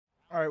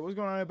Alright, what's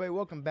going on, everybody?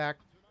 Welcome back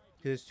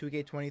to this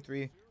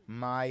 2K23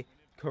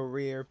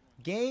 MyCareer.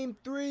 Game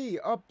 3,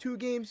 up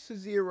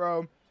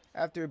 2-0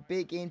 after a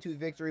big Game 2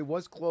 victory.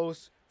 Was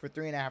close for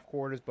 3.5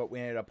 quarters, but we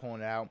ended up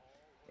pulling it out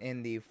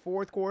in the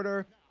fourth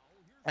quarter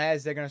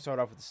as they're going to start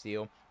off with the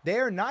steal.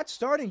 They're not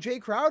starting Jay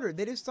Crowder.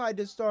 They decided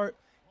to start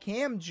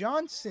Cam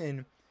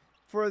Johnson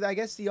for, I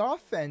guess, the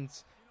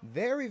offense.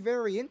 Very,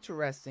 very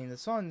interesting. The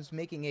Suns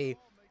making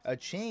a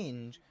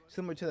change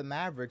similar to the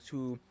Mavericks,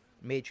 who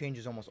made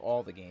changes almost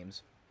all the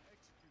games.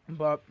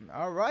 But,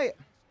 alright.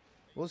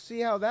 We'll see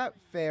how that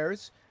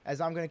fares,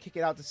 as I'm going to kick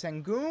it out to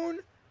Sengun,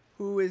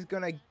 who is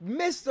going to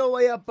miss the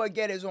layup but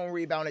get his own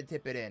rebound and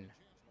tip it in.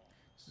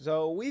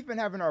 So, we've been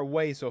having our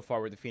way so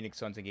far with the Phoenix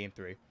Suns in Game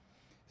 3.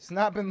 It's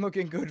not been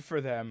looking good for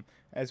them,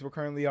 as we're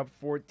currently up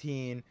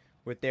 14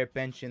 with their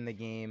bench in the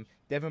game.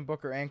 Devin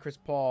Booker and Chris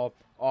Paul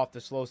off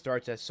the slow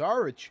starts, as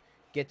Saric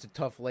gets a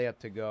tough layup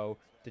to go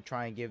to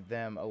try and give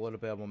them a little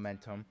bit of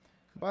momentum.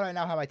 But I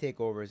now have my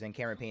takeovers, and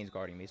Cameron Payne's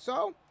guarding me.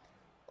 So,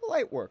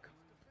 light work.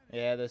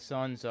 Yeah, the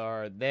Suns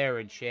they're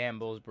in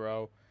shambles,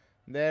 bro.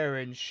 They're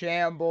in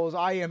shambles.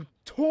 I am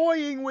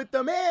toying with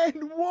them,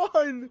 and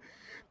one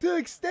to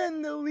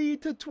extend the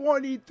lead to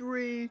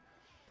 23.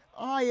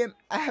 I am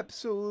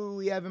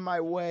absolutely having my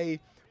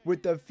way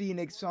with the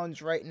Phoenix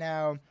Suns right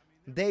now.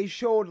 They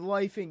showed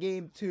life in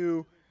Game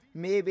 2.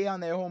 Maybe on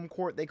their home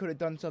court they could have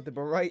done something,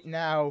 but right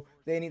now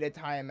they need a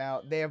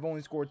timeout. They have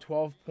only scored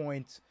 12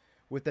 points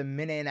with a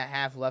minute and a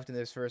half left in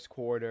this first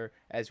quarter,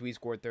 as we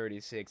scored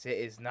 36. It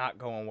is not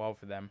going well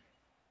for them.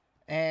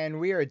 And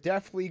we are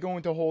definitely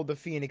going to hold the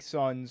Phoenix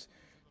Suns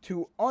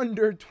to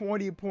under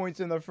 20 points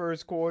in the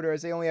first quarter,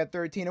 as they only had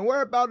 13. And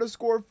we're about to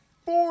score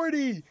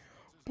 40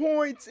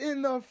 points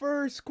in the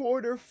first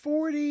quarter.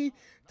 40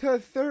 to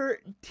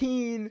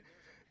 13.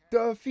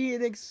 The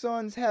Phoenix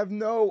Suns have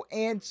no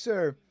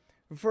answer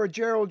for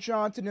Gerald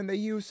Johnson and the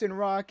Houston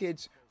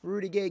Rockets.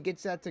 Rudy Gay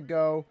gets that to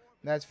go.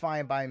 That's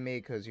fine by me,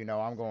 because, you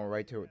know, I'm going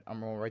right to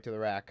the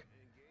rack.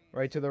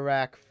 Right to the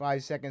rack.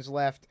 5 seconds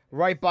left.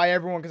 Right by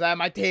everyone, because I have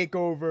my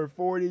takeover.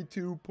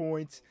 42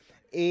 points.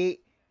 28.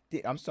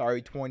 Am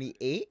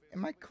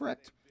I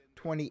correct?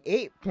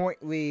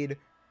 28-point lead,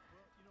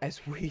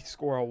 as we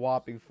score a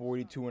whopping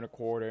 42 and a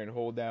quarter and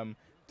hold them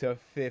to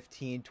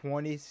 15.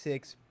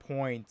 26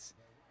 points.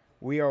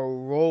 We are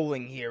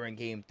rolling here in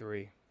Game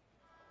 3.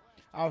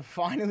 I'm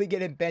finally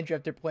getting benched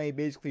after playing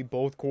basically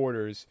both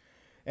quarters.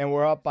 And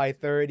we're up by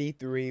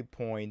 33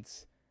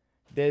 points.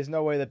 There's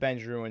no way the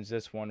bench ruins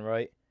this one,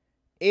 right?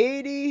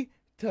 80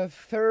 to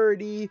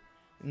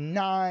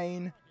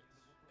 39.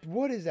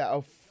 What is that?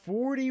 A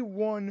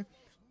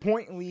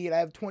 41-point lead. I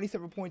have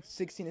 27 points,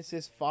 16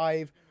 assists,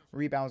 5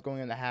 rebounds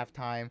going into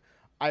halftime.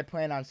 I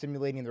plan on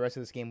simulating the rest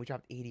of this game. We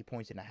dropped 80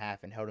 points in a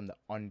half and held them to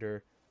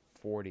under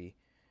 40.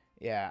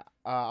 Yeah,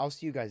 I'll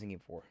see you guys in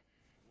Game 4.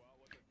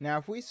 Now,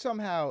 if we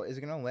somehow... Is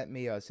it going to let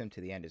me sim to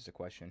the end is the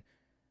question.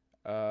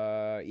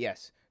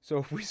 Yes. So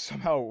if we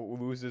somehow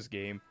lose this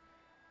game,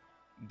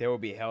 there will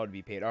be hell to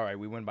be paid. All right,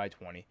 we win by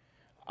 20.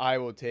 I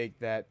will take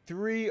that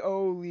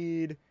 3-0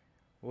 lead.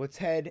 Let's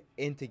head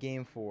into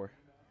Game 4.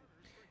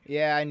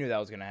 Yeah, I knew that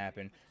was going to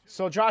happen.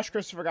 So Josh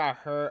Christopher got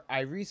hurt.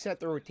 I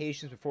reset the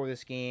rotations before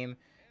this game,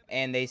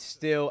 and they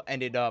still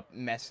ended up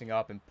messing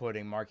up and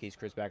putting Marquise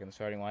Chris back in the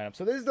starting lineup.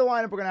 So this is the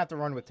lineup we're going to have to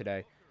run with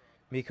today,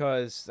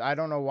 because I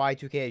don't know why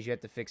 2K has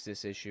yet to fix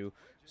this issue.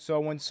 So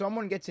when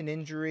someone gets an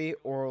injury,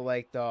 or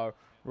like the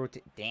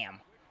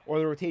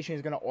rotation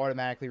is going to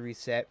automatically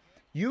reset,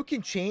 you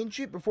can change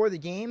it before the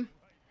game,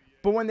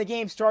 but when the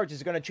game starts,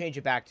 it's going to change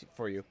it back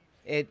for you.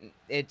 It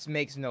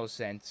makes no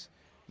sense.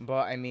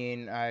 But, I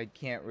mean, I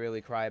can't really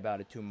cry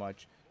about it too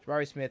much.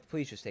 Jabari Smith,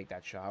 please just take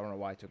that shot. I don't know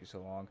why it took you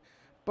so long.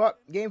 But,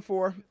 Game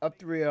 4, up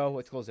 3-0.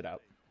 Let's close it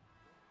out.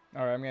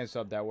 Alright, I'm going to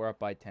sub that. We're up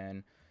by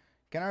 10.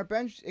 Can our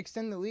bench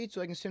extend the lead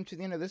so I can sim to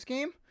the end of this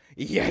game?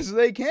 Yes,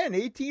 they can.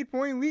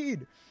 18-point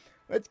lead.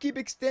 Let's keep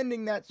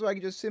extending that so I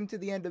can just sim to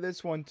the end of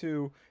this one,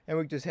 too. And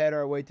we can just head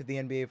our way to the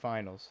NBA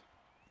Finals.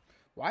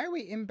 Why are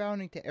we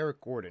inbounding to Eric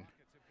Gordon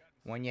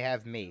when you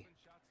have me?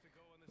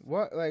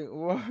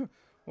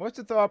 What's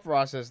the thought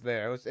process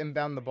there? Let's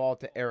inbound the ball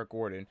to Eric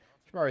Gordon.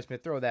 Jabari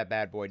Smith, throw that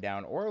bad boy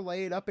down. Or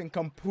lay it up and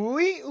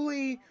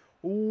completely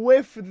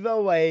whiff the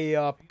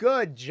layup.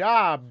 Good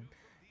job.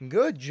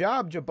 Good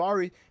job,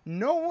 Jabari.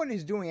 No one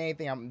is doing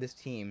anything on this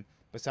team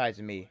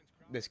besides me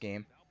this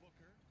game.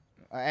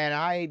 And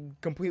I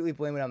completely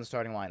blame it on the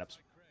starting lineups,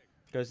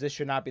 because this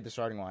should not be the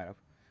starting lineup.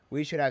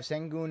 We should have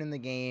Sengun in the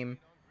game.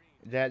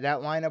 That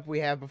lineup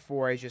we have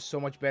before is just so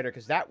much better,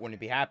 because that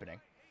wouldn't be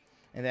happening.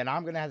 And then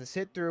I'm going to have to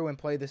sit through and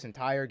play this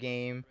entire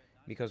game,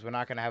 because we're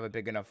not going to have a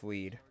big enough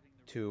lead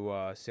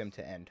to sim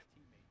to end.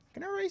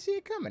 Can already see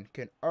it coming.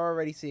 Can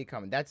already see it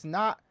coming. That's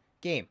not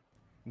game.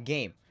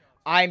 Game.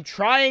 I'm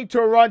trying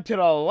to run to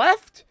the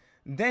left,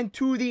 then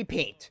to the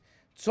paint.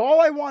 That's all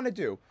I want to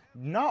do.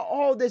 Not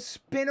all this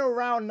spin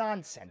around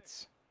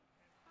nonsense.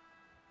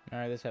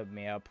 Alright, this helped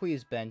me out.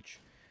 Please, bench.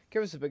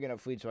 Give us a big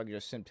enough lead so I can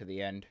just sim to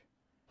the end.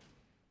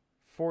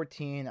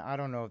 14. I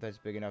don't know if that's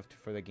big enough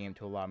for the game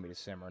to allow me to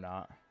sim or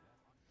not.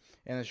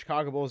 And the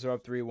Chicago Bulls are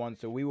up 3-1,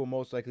 so we will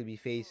most likely be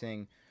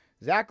facing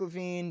Zach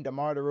LaVine,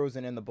 DeMar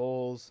DeRozan, and the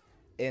Bulls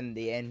in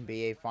the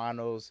NBA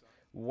Finals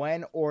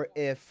when or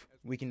if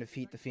we can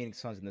defeat the Phoenix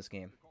Suns in this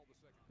game.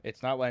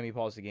 It's not letting me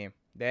pause the game.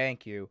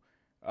 Thank you.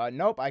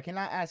 Nope, I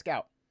cannot ask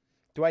out.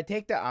 Do I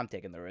take that? I'm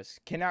taking the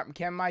risk.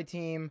 Can my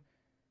team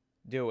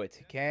do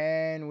it?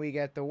 Can we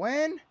get the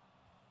win?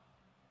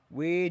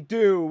 We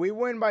do. We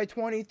win by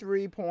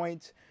 23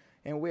 points,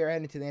 and we are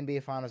heading to the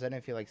NBA Finals. I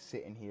didn't feel like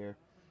sitting here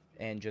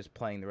and just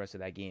playing the rest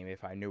of that game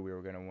if I knew we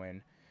were going to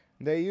win.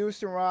 The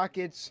Houston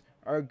Rockets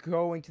are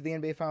going to the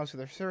NBA Finals for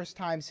the first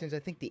time since I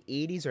think the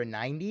 80s or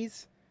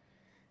 90s.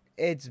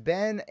 It's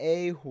been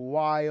a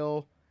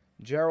while.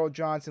 Gerald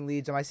Johnson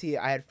leads them. I see it.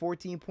 I had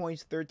 14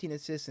 points, 13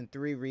 assists, and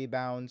 3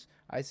 rebounds.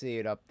 I see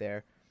it up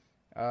there.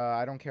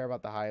 I don't care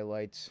about the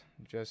highlights.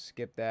 Just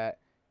skip that.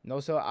 No,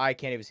 so I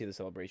can't even see the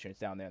celebration. It's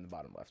down there in the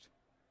bottom left.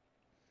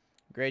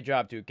 Great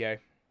job, 2K.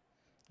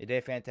 You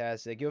did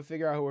fantastic. You'll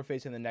figure out who we're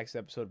facing in the next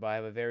episode, but I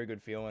have a very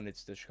good feeling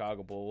it's the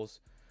Chicago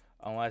Bulls.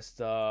 Unless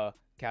the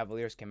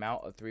Cavaliers come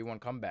out, a 3-1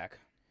 comeback.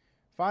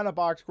 Final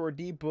box score,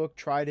 D-Book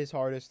tried his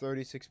hardest,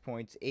 36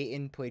 points.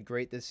 Ayton played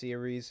great this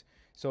series.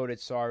 So did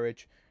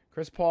Saric.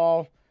 Chris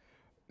Paul,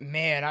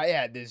 man, I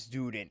had this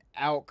dude in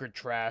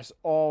Alcatraz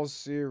all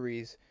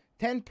series.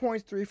 10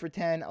 points, 3 for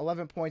 10,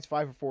 11 points,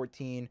 5 for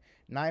 14,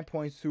 9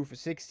 points, 2 for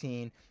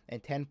 16,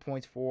 and 10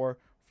 points, 4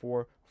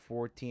 for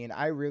 14.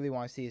 I really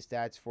want to see his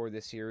stats for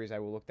this series. I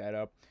will look that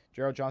up.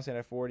 Gerald Johnson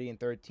at 40 and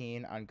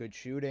 13 on good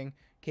shooting.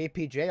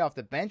 KPJ off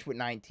the bench with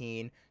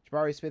 19.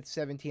 Jabari Smith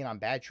 17 on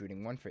bad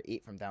shooting. 1 for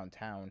 8 from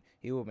downtown.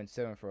 He would have been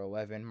 7 for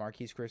 11.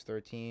 Marquise Chris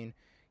 13.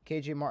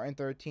 KJ Martin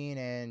 13.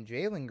 And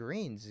Jalen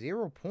Green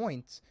 0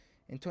 points.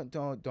 And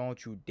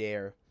don't you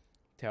dare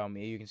tell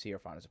me. You can see your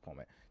finals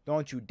opponent.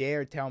 Don't you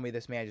dare tell me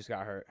this man just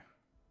got hurt.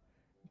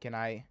 Can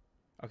I?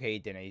 Okay, he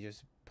didn't. He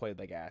just played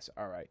like ass.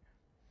 All right.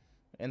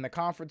 In the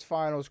conference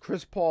finals,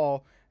 Chris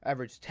Paul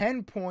averaged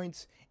 10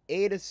 points,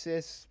 8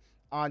 assists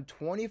on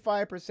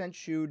 25%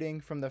 shooting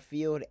from the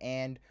field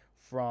and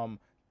from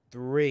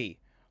 3,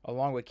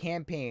 along with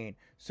Campaign.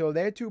 So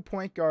their 2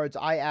 point guards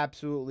I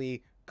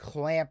absolutely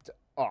clamped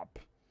up.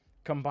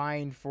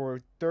 Combined for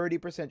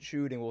 30%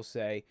 shooting, we'll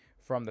say,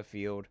 from the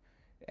field.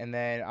 And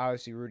then,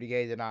 obviously, Rudy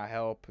Gay did not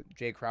help.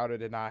 Jay Crowder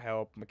did not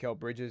help. Mikal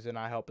Bridges did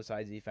not help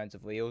besides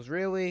defensively. It was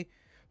really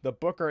the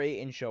Booker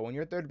Ayton show. When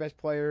your third best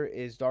player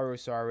is Dario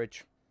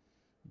Saric,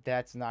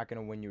 that's not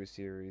going to win you a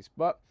series.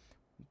 But,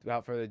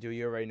 without further ado,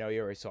 you already know.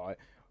 You already saw it.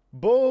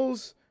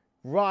 Bulls,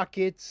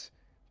 Rockets,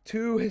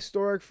 2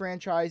 historic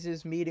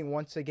franchises meeting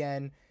once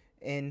again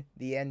in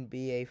the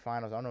NBA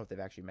Finals. I don't know if they've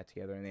actually met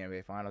together in the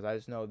NBA Finals. I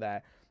just know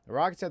that the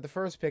Rockets had the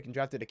first pick and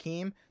drafted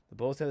Akeem. The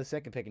Bulls had the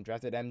second pick and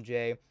drafted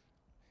MJ.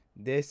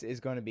 This is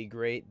going to be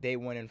great. They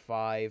win in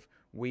 5.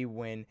 We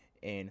win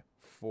in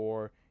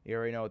 4. You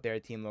already know what their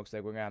team looks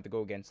like. We're going to have to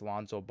go against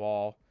Lonzo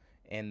Ball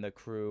and the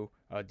crew.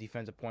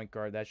 Defensive point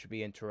guard. That should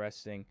be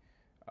interesting.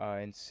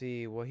 And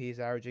see what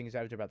he's averaging. He's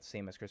averaging about the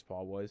same as Chris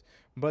Paul was.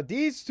 But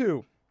these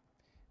two,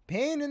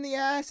 pain in the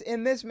ass.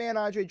 And this man,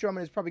 Andre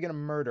Drummond, is probably going to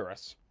murder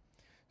us.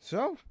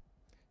 So,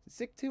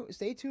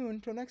 stay tuned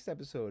until next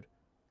episode.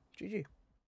 GG.